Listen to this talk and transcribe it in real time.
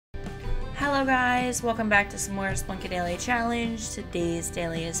Hello guys, welcome back to some more Spelunky Daily Challenge. Today's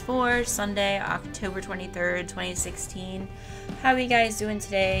daily is for Sunday, October 23rd, 2016. How are you guys doing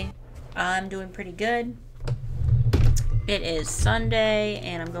today? I'm doing pretty good. It is Sunday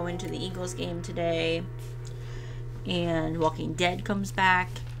and I'm going to the Eagles game today. And Walking Dead comes back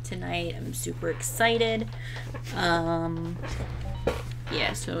tonight. I'm super excited. Yeah,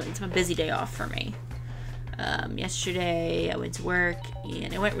 so it's a busy day off for me. Yesterday I went to work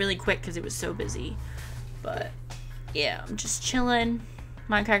and it went really quick because it was so busy, but yeah, I'm just chilling.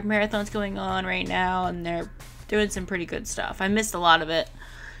 Minecraft Marathon's going on right now and they're doing some pretty good stuff. I missed a lot of it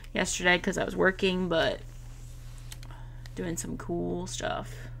yesterday because I was working, but doing some cool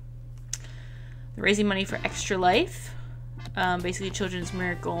stuff. They're raising money for Extra Life, basically Children's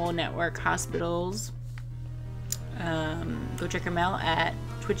Miracle Network hospitals. Go check them out at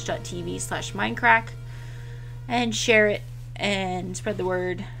twitch.tv/Minecraft. And share it and spread the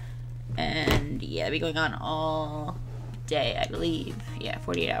word. And yeah, it'll be going on all day, I believe. Yeah,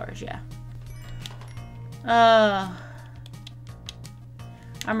 48 hours, yeah.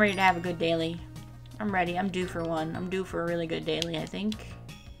 I'm ready to have a good daily. I'm ready. I'm due for one. I'm due for a really good daily, I think.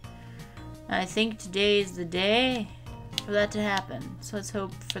 I think today's the day for that to happen. So let's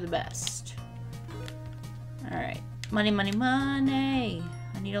hope for the best. Alright. Money, money, money.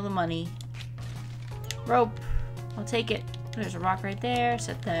 I need all the money. Rope. I'll take it. There's a rock right there.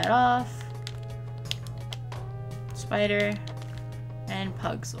 Set that off. Spider. And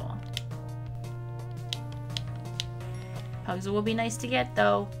Pugsel. Pugsel will be nice to get,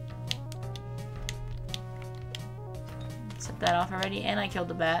 though. Set that off already. And I killed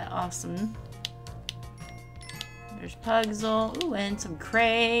the bat. Awesome. There's Pugsel. Ooh, and some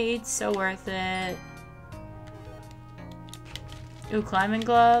crates. So worth it. Ooh, climbing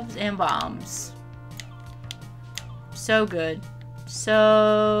gloves and bombs. So good.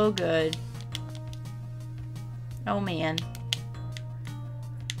 So good. Oh man.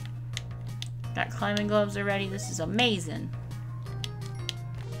 Got climbing gloves already. This is amazing.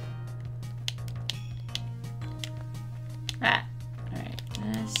 Ah. Alright.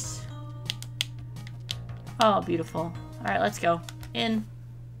 This. Oh, beautiful. Alright, let's go. In.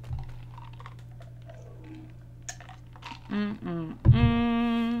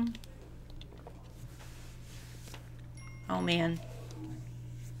 Oh man.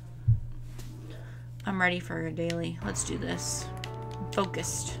 I'm ready for a daily. Let's do this. I'm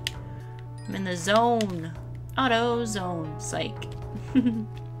focused. I'm in the zone. Auto zone. Psych.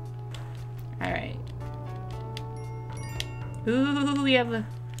 Alright. Ooh, we have a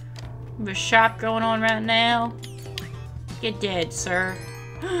shop going on right now. Get dead, sir.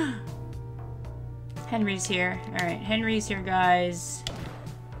 Henry's here. Alright, Henry's here, guys.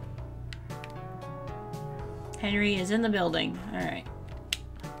 Henry is in the building. Alright.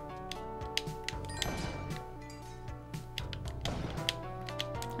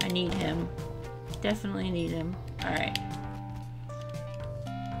 I need him. Definitely need him. Alright.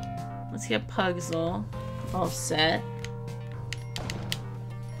 Let's get Pugsel all set.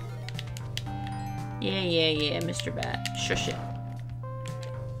 Yeah, Mr. Bat. Shush it.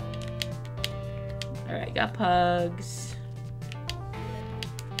 Alright, got Pugs.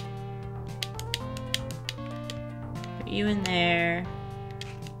 You in there.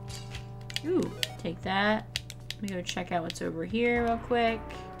 Ooh, take that. Let me go check out what's over here real quick.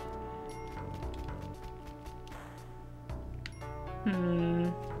 I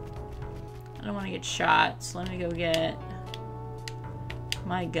don't want to get shot, so let me go get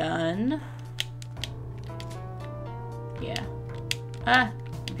my gun. Yeah. Ah,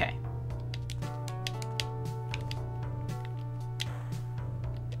 okay.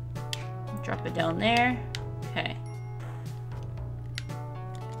 Drop it down there. Okay.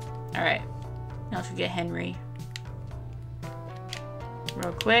 Alright. Now let's get Henry.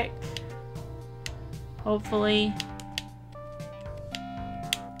 Real quick. Hopefully.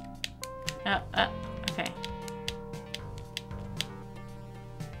 Okay.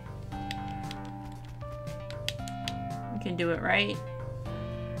 We can do it right.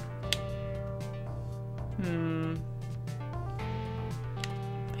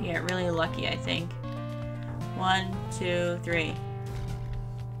 I get really lucky, I think. 1, 2, 3.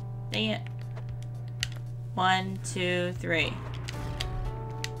 Dang it. 1, 2, 3.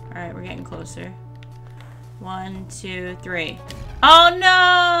 Alright, we're getting closer. 1, 2, 3. Oh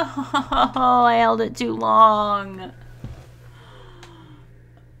no! I held it too long.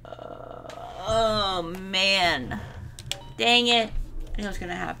 Oh man. Dang it. I know what's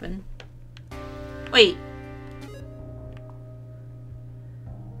gonna happen. Wait.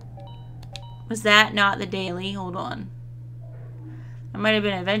 Was that not the daily? Hold on. That might have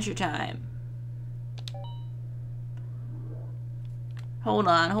been Adventure Time. Hold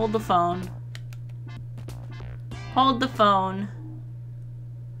on. Hold the phone. Hold the phone.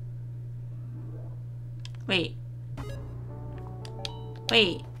 Wait.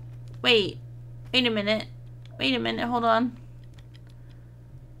 Wait. Wait. Wait a minute. Wait a minute. Hold on.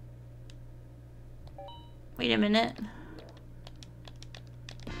 Wait a minute.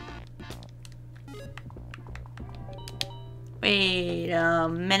 Wait a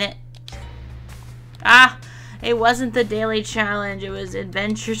minute. Ah! It wasn't the daily challenge. It was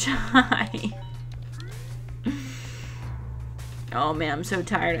adventure time. Oh man, I'm so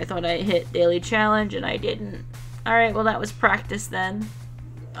tired. I thought I hit daily challenge and I didn't. Alright, well that was practice then.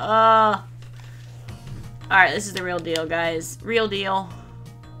 Alright, this is the real deal, guys. Real deal.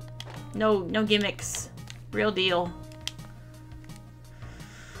 No gimmicks. Real deal.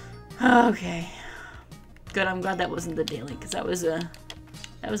 Okay. Good, I'm glad that wasn't the daily, because that was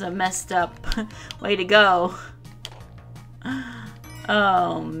a messed up way to go.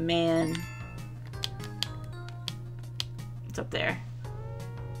 Oh man. What's up there?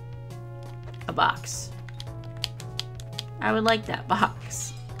 A box. I would like that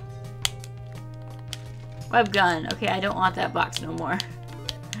box. Web gun. Okay, I don't want that box no more.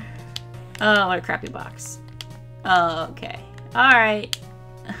 Oh, what a crappy box. Oh, okay. Alright.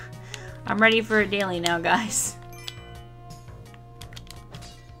 I'm ready for a daily now, guys.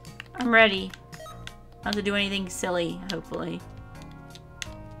 I'm ready. Not to do anything silly, hopefully.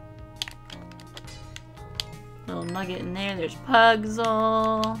 Little nugget in there. There's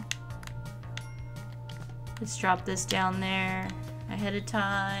Pugsle. Let's drop this down there ahead of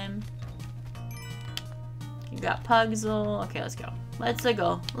time. You got Pugsle. Okay, let's go. Let's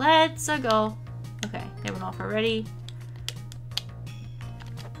go. Let's go. Okay, they went off already.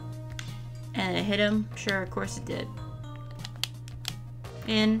 And it hit him. Sure, of course it did.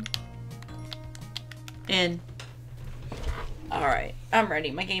 In. In. Alright, I'm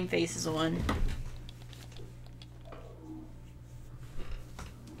ready. My game face is on.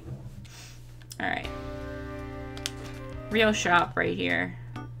 Alright. Real shop right here.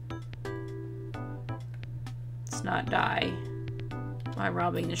 Let's not die by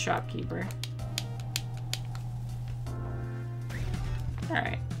robbing the shopkeeper.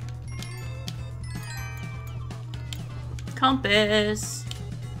 Alright. Compass.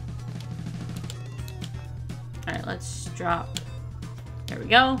 Alright, let's drop. There we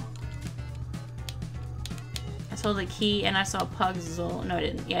go. I saw the key and I saw Pugsle. No, I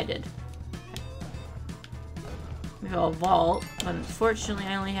didn't. Yeah, I did. We have a vault, but unfortunately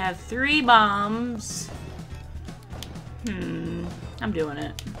I only have 3 bombs. I'm doing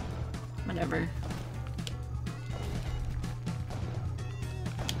it. Whatever.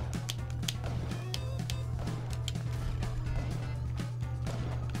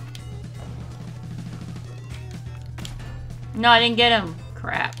 No, I didn't get him.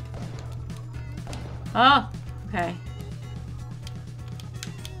 Crap. Oh, okay.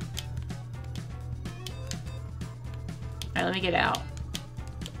 Alright, let me get out.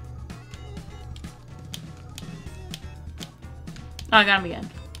 Oh, I got him again.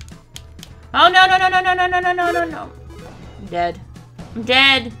 Oh, no, no, no, no, no, no, no, no, no, no, no. I'm dead. I'm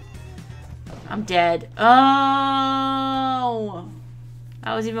dead. I'm dead. Oh.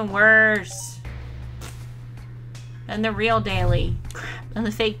 That was even worse. Than the real daily. Crap. Than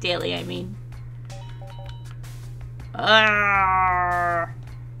the fake daily, I mean. Alright.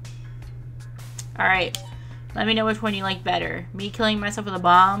 Let me know which one you like better. Me killing myself with a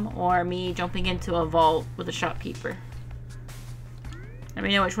bomb or me jumping into a vault with a shopkeeper. Let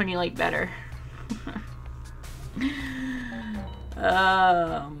me know which one you like better.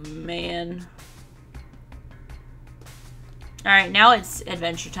 Oh, man. Alright, now it's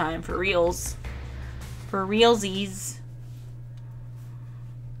adventure time for reals. For realsies.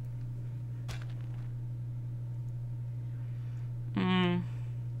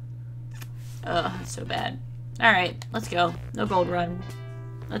 Ugh, that's so bad. Alright, let's go. No gold run.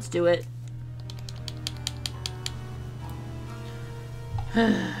 Let's do it.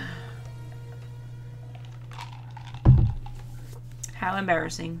 How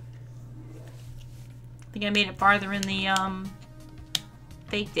embarrassing. I think I made it farther in the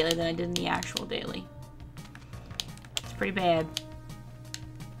fake daily than I did in the actual daily. It's pretty bad.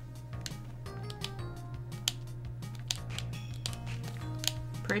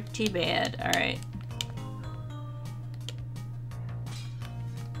 Pretty bad. Alright.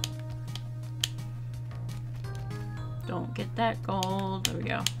 Don't get that gold. There we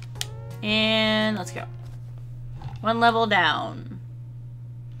go. And let's go. 1 level down.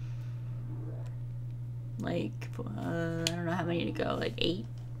 Like, I don't know how many to go. Like 8?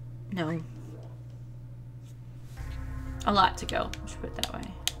 No. A lot to go. Let's put it that way.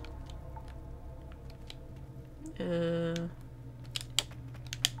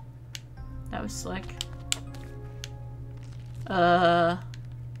 That was slick. Let's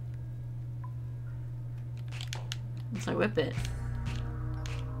like whip it.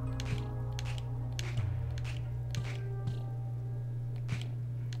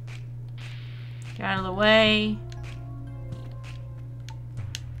 Get out of the way.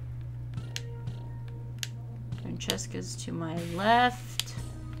 Francesca's to my left.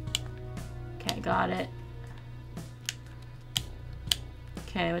 Okay, got it.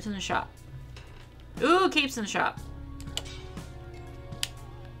 Okay, what's in the shop? Ooh, cape's in the shop.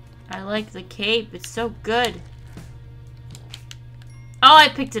 I like the cape. It's so good. Oh, I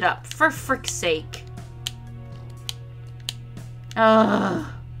picked it up. For frick's sake. Ugh.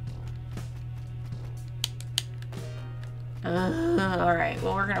 Alright,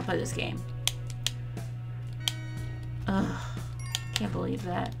 well, we're gonna play this game. Ugh. Can't believe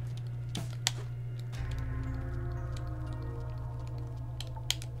that.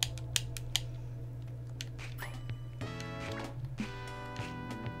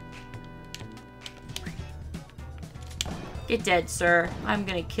 Get dead, sir. I'm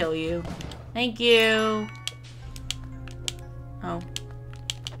gonna kill you. Thank you. Oh.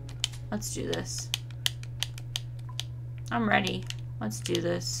 Let's do this. I'm ready. Let's do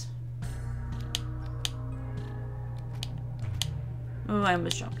this. Ooh, I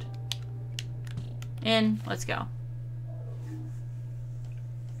almost jumped. In. Let's go.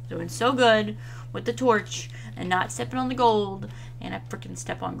 Doing so good with the torch and not stepping on the gold. And I freaking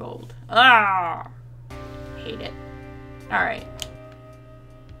step on gold. Ah! Hate it. Alright.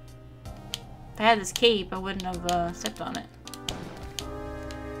 If I had this cape, I wouldn't have stepped on it.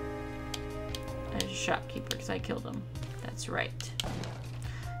 There's a shopkeeper because I killed him. That's right.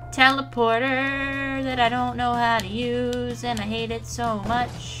 Teleporter that I don't know how to use and I hate it so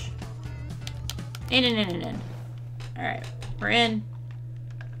much. In. Alright, we're in.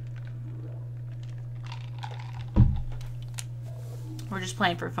 We're just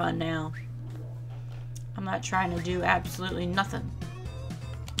playing for fun now. I'm not trying to do absolutely nothing.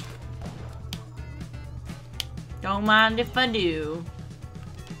 Don't mind if I do.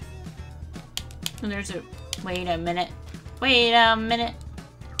 And there's a... Wait a minute. Wait a minute.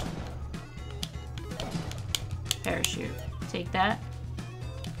 Parachute. Take that.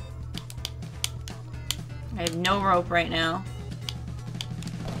 I have no rope right now.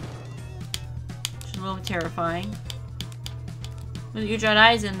 Which is a little terrifying. With your dread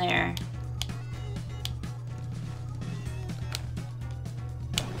eyes in there.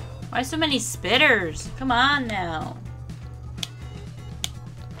 Why so many spitters? Come on now.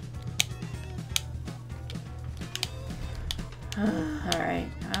 Alright.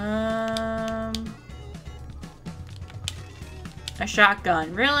 A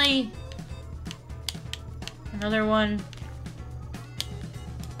shotgun. Really? Another one.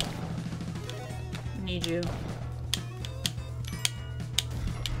 I need you.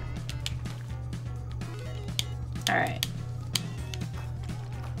 Alright.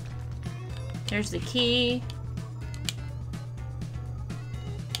 There's the key.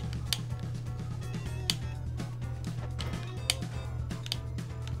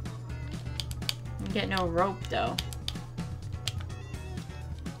 Get no rope though.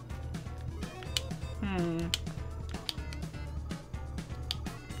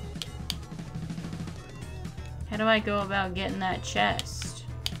 How do I go about getting that chest?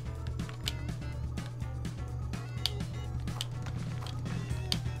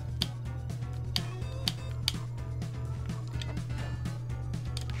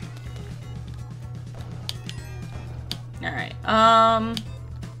 Alright,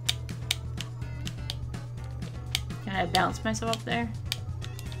 can I bounce myself up there?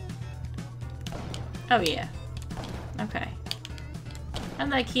 Oh yeah. Okay. How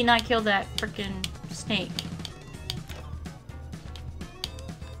did that key not kill that frickin' snake?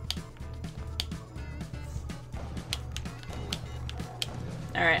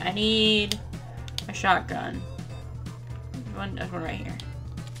 Alright, I need a shotgun. There's one right here.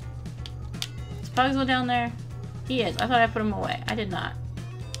 Is Pugs down there? He is. I thought I put him away. I did not.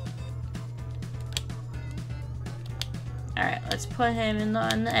 Alright, let's put him in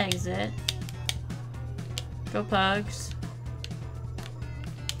the exit. Go Pugs.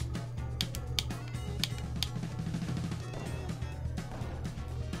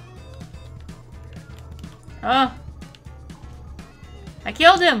 Oh! I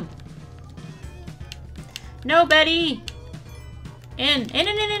killed him! No, Betty! In!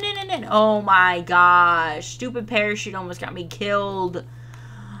 Oh my gosh. Stupid parachute almost got me killed.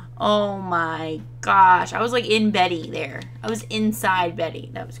 Oh my gosh. I was like in Betty there. I was inside Betty.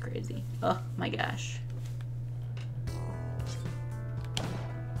 That was crazy. Oh my gosh.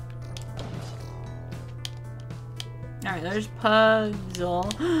 Alright, there's Pugs.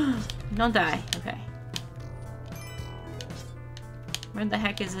 Don't die. Okay. Where the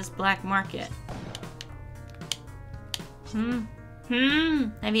heck is this black market? Have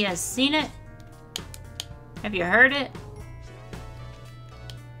you seen it? Have you heard it?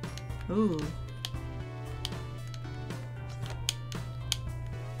 Ooh.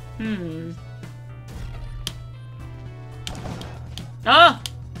 Oh!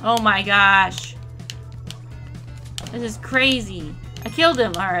 Oh my gosh. This is crazy. I killed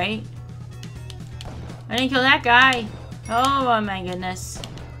him, alright. I didn't kill that guy. Oh my goodness.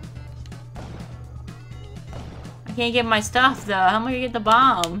 I can't get my stuff though. How am I gonna get the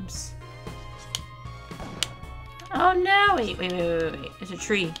bombs? Oh no! Wait. There's a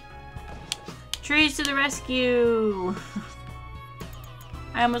tree. Trees to the rescue!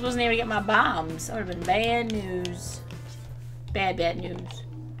 I almost wasn't able to get my bombs. That would have been bad news. Bad news.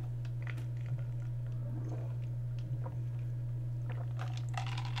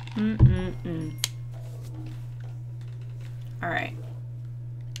 Alright.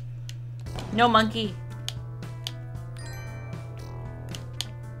 No monkey.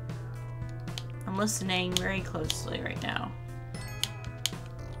 I'm listening very closely right now.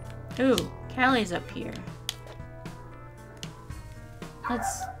 Ooh, Callie's up here.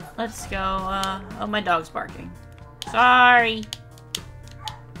 Let's go. Oh, my dog's barking. Sorry.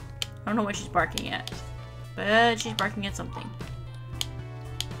 I don't know what she's barking at, but she's barking at something.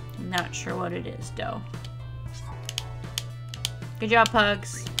 I'm not sure what it is, though. Good job,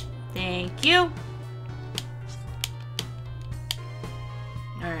 Pugs. Thank you.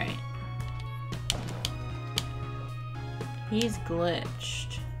 Alright. He's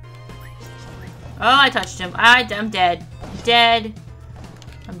glitched. Oh, I touched him. I'm dead. I'm dead.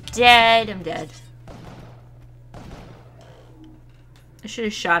 I'm dead. I'm dead. I should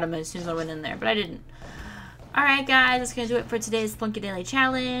have shot him as soon as I went in there, but I didn't. Alright guys, that's going to do it for today's Spelunky Daily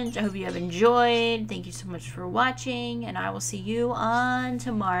Challenge. I hope you have enjoyed. Thank you so much for watching, and I will see you on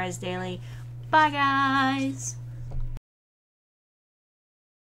tomorrow's daily. Bye guys!